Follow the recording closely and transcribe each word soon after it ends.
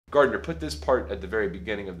Gardner, put this part at the very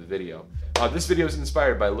beginning of the video. This video is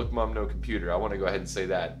inspired by Look Mom No Computer. I want to go ahead and say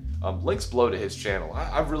that. Links below to his channel.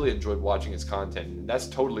 I've really enjoyed watching his content, and that's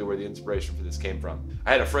totally where the inspiration for this came from.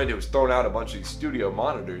 I had a friend who was throwing out a bunch of these studio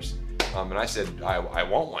monitors, and I said, I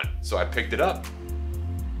want one. So I picked it up.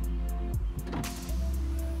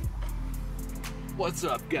 What's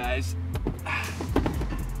up, guys?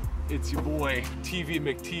 It's your boy, TV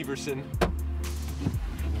McTeverson.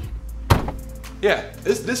 Yeah,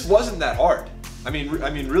 this wasn't that hard. I mean,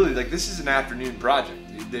 really, like, this is an afternoon project.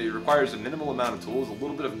 It requires a minimal amount of tools, a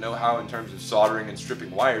little bit of know-how in terms of soldering and stripping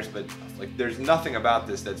wires, but like, there's nothing about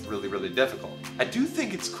this that's really, really difficult. I do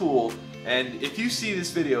think it's cool, and if you see this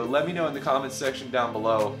video, let me know in the comments section down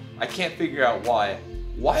below. I can't figure out why.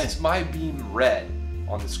 Why is my beam red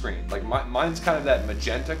on the screen? Like, mine's kind of that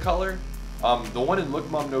magenta color. The one in Look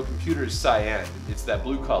Mom No Computer is cyan. It's that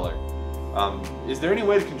blue color. Is there any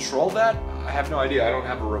way to control that? I have no idea. I don't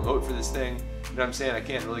have a remote for this thing. You know what I'm saying? I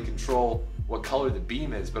can't really control what color the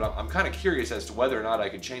beam is, but I'm kind of curious as to whether or not I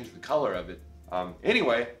can change the color of it.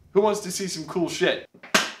 Anyway, who wants to see some cool shit?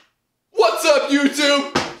 What's up,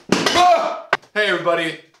 YouTube? Ah! Hey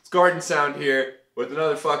everybody, it's GARDNSOUND here with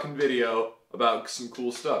another fucking video about some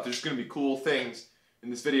cool stuff. There's gonna be cool things in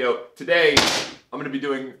this video. Today, I'm gonna be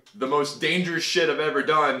doing the most dangerous shit I've ever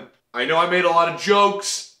done. I know I made a lot of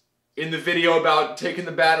jokes in the video about taking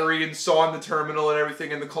the battery and sawing the terminal and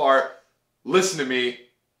everything in the car. Listen to me.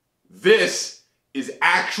 This is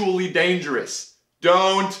actually dangerous.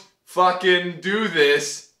 Don't fucking do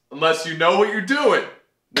this unless you know what you're doing.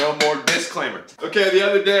 No more disclaimer. Okay, the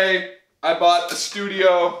other day I bought a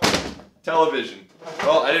studio television.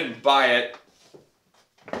 Well, I didn't buy it.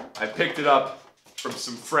 I picked it up from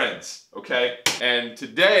some friends, okay? And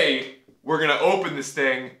today we're gonna open this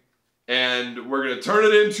thing and we're gonna turn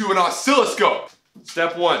it into an oscilloscope.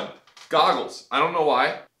 Step one, goggles. I don't know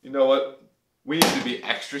why. You know what? We need to be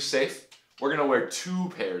extra safe. We're gonna wear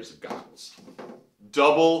 2 pairs of goggles.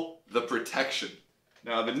 Double the protection.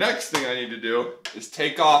 Now the next thing I need to do is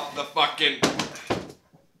take off the fucking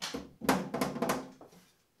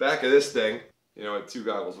back of this thing. You know what, 2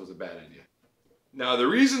 goggles was a bad idea. Now the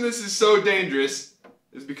reason this is so dangerous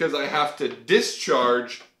is because I have to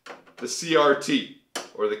discharge the CRT,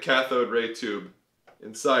 or the cathode ray tube,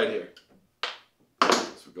 inside here.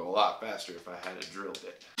 This would go a lot faster if I had a drill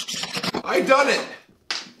bit. I done it!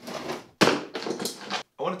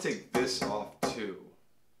 I want to take this off too.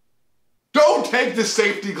 Don't take the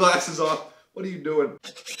safety glasses off! What are you doing?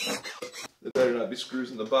 There better not be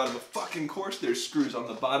screws on the bottom. Of fucking course there's screws on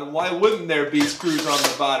the bottom. Why wouldn't there be screws on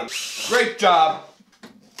the bottom? Great job!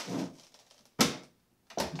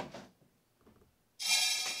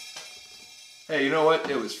 Hey, you know what?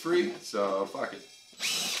 It was free, so fuck it.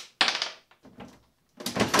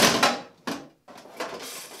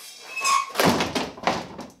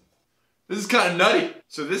 This is kind of nutty.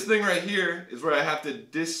 So this thing right here is where I have to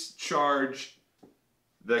discharge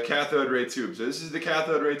the cathode ray tube. So this is the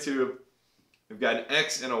cathode ray tube. We've got an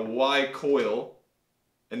X and a Y coil,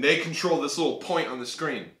 and they control this little point on the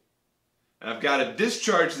screen. And I've got to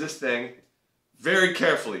discharge this thing very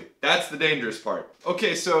carefully. That's the dangerous part.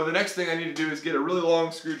 Okay, so the next thing I need to do is get a really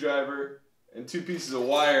long screwdriver and 2 pieces of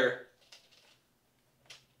wire.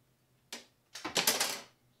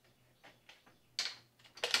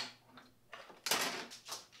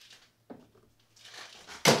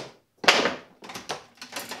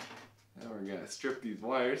 Now we're gonna strip these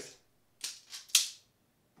wires.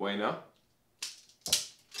 Bueno.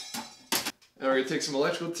 Now we're gonna take some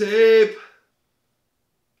electrical tape.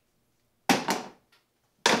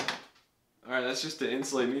 Alright, that's just to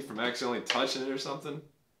insulate me from accidentally touching it or something.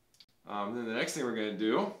 Then the next thing we're going to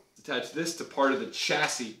do is attach this to part of the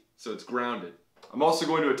chassis so it's grounded. I'm also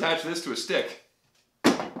going to attach this to a stick,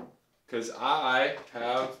 because I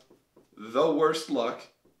have the worst luck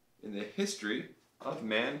in the history of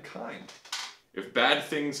mankind. If bad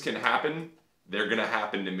things can happen, they're going to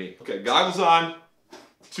happen to me. Okay, goggles on,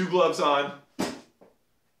 2 gloves on.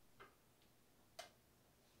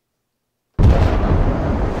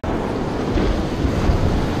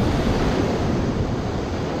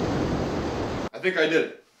 I think I did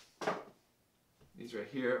it. These right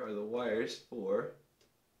here are the wires for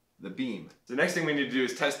the beam. So the next thing we need to do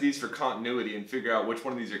is test these for continuity and figure out which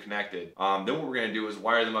one of these are connected. Then what we're going to do is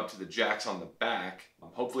wire them up to the jacks on the back.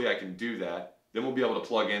 Hopefully I can do that. Then we'll be able to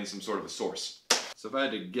plug in some sort of a source. So if I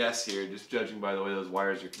had to guess here, just judging by the way those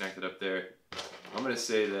wires are connected up there, I'm going to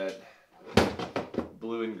say that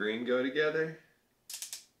blue and green go together.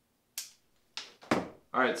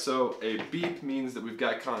 Alright, so a beep means that we've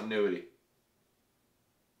got continuity.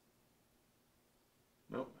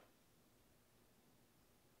 Nope.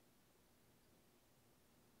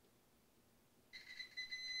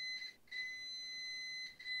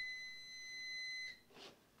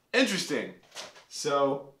 interesting.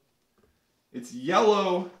 So it's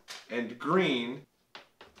yellow and green.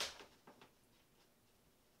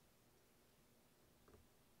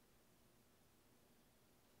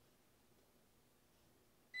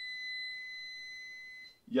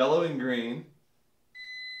 Yellow and green.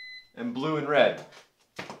 And blue and red.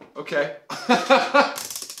 Okay.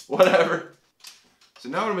 Whatever. So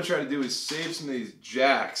now what I'm going to try to do is save some of these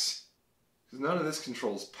jacks. Because none of this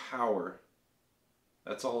controls power.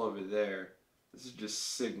 That's all over there. This is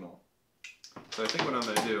just signal. So I think what I'm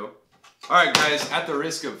going to do... Alright guys, at the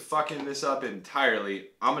risk of fucking this up entirely,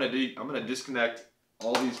 I'm gonna disconnect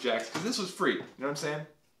all these jacks. Because this was free. You know what I'm saying?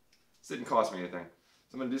 This didn't cost me anything.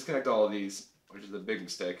 So I'm going to disconnect all of these, which is a big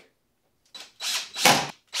mistake.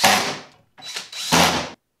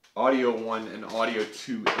 Audio 1 and audio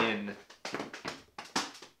 2 in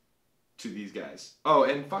to these guys. Oh,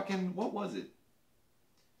 and fucking, what was it?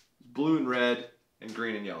 Blue and red and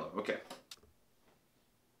green and yellow. Okay.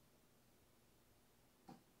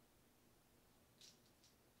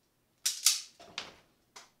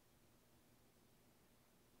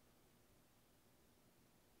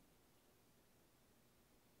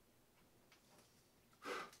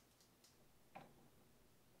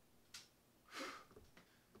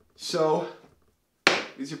 So,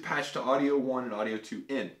 these are patched to audio 1 and audio 2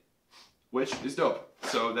 in, which is dope.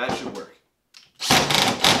 So that should work.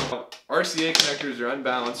 RCA connectors are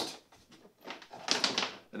unbalanced,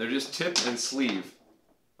 and they're just tip and sleeve,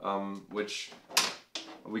 which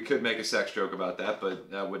we could make a sex joke about that, but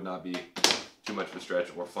that would not be too much of a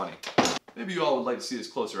stretch or funny. Maybe you all would like to see this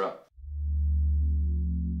closer up.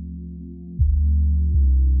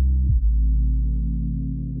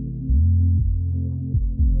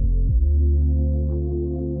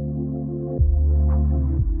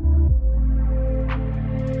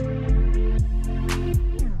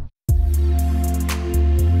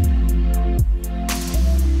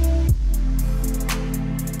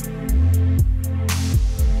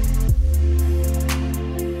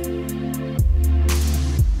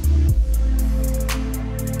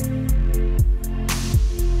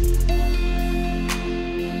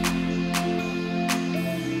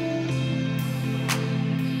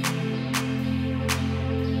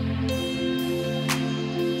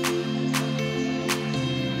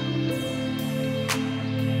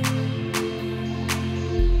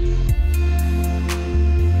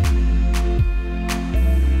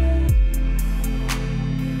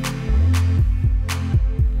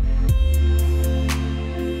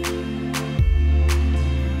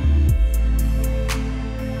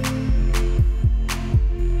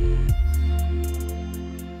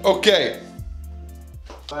 Okay,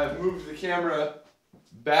 I've moved the camera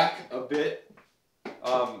back a bit.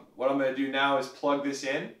 What I'm going to do now is plug this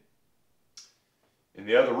in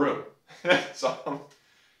the other room. So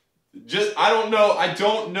I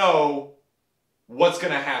don't know what's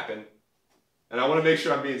going to happen, and I want to make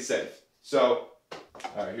sure I'm being safe. So,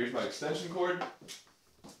 all right, here's my extension cord.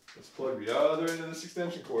 Let's plug the other end of this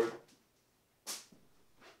extension cord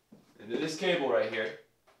into this cable right here.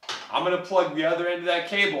 I'm going to plug the other end of that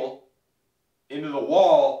cable into the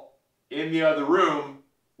wall in the other room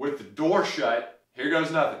with the door shut. Here goes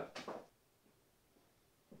nothing.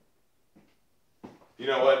 You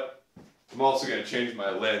know what? I'm also going to change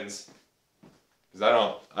my lens because I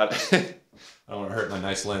don't want to hurt my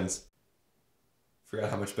nice lens. Forgot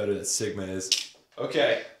how much better that Sigma is.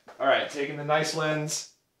 Okay. All right. Taking the nice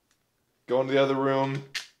lens, going to the other room,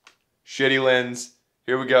 shitty lens.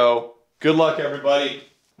 Here we go. Good luck, everybody.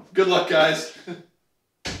 Good luck, guys.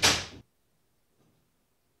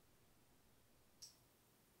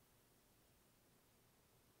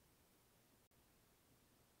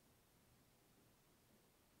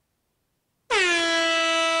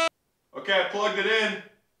 Okay, I plugged it in. Is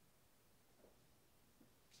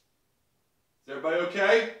everybody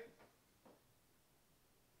okay?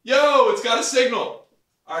 Yo, it's got a signal.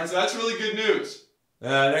 All right, so that's really good news.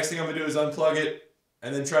 Next thing I'm gonna do is unplug it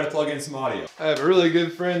and then try to plug in some audio. I have a really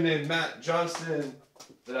good friend named Matt Johnston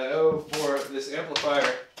that I owe for this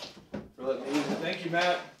amplifier for letting me use it. Thank you,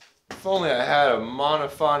 Matt. If only I had a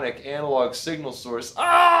monophonic analog signal source.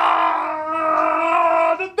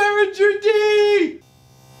 Ah, the Behringer D!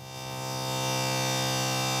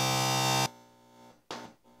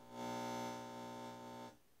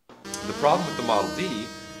 The problem with the Model D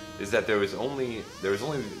is that there was only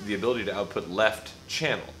the ability to output left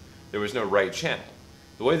channel. There was no right channel.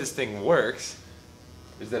 The way this thing works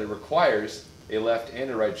is that it requires a left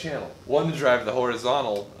and a right channel. One to drive the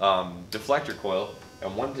horizontal deflector coil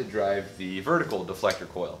and one to drive the vertical deflector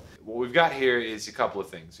coil. What we've got here is a couple of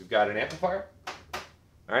things. We've got an amplifier,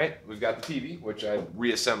 All right, we've got the TV, which I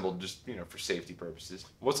reassembled just, you know, for safety purposes.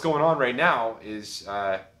 What's going on right now is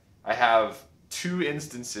I have 2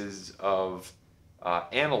 instances of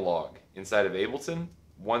analog inside of Ableton.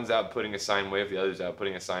 One's outputting a sine wave, the other's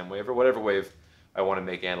outputting a sine wave, or whatever wave I want to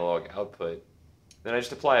make analog output. Then I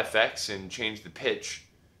just apply effects and change the pitch,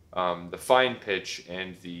 the fine pitch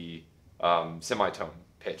and the semitone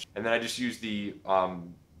pitch. And then I just use the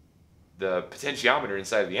potentiometer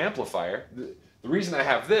inside of the amplifier. The reason I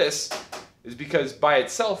have this is because by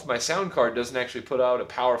itself my sound card doesn't actually put out a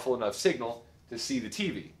powerful enough signal to see the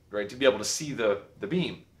TV, right? To be able to see the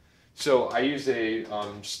beam. So I use a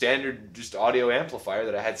standard just audio amplifier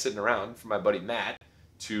that I had sitting around from my buddy Matt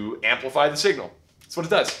to amplify the signal. That's what it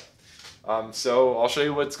does. So I'll show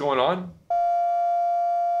you what's going on.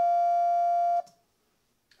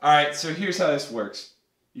 Alright, so here's how this works.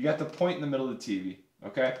 You got the point in the middle of the TV,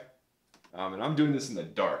 okay? And I'm doing this in the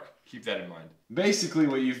dark. Keep that in mind. Basically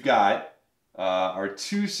what you've got are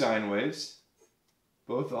 2 sine waves,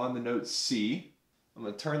 both on the note C. I'm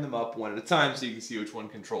going to turn them up one at a time so you can see which one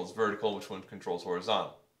controls vertical, which one controls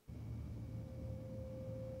horizontal.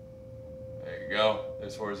 There you go.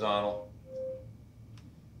 There's horizontal.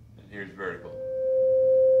 And here's vertical.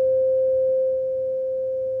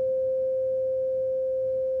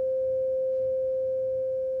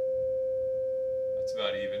 That's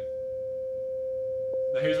about even.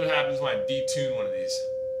 Now here's what happens when I detune one of these.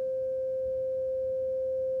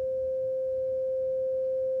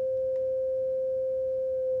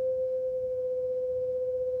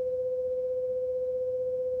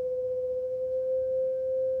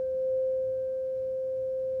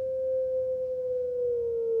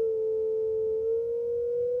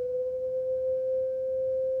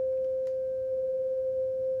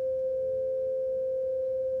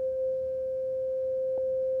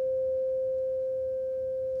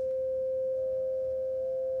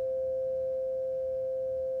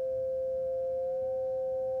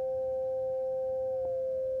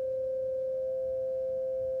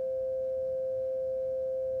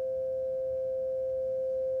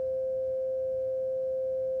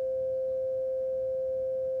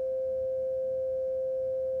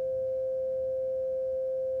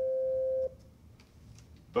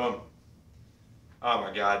 Boom. Oh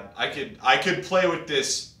my God. I could play with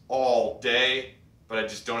this all day, but I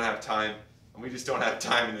just don't have time. And we just don't have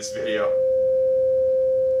time in this video.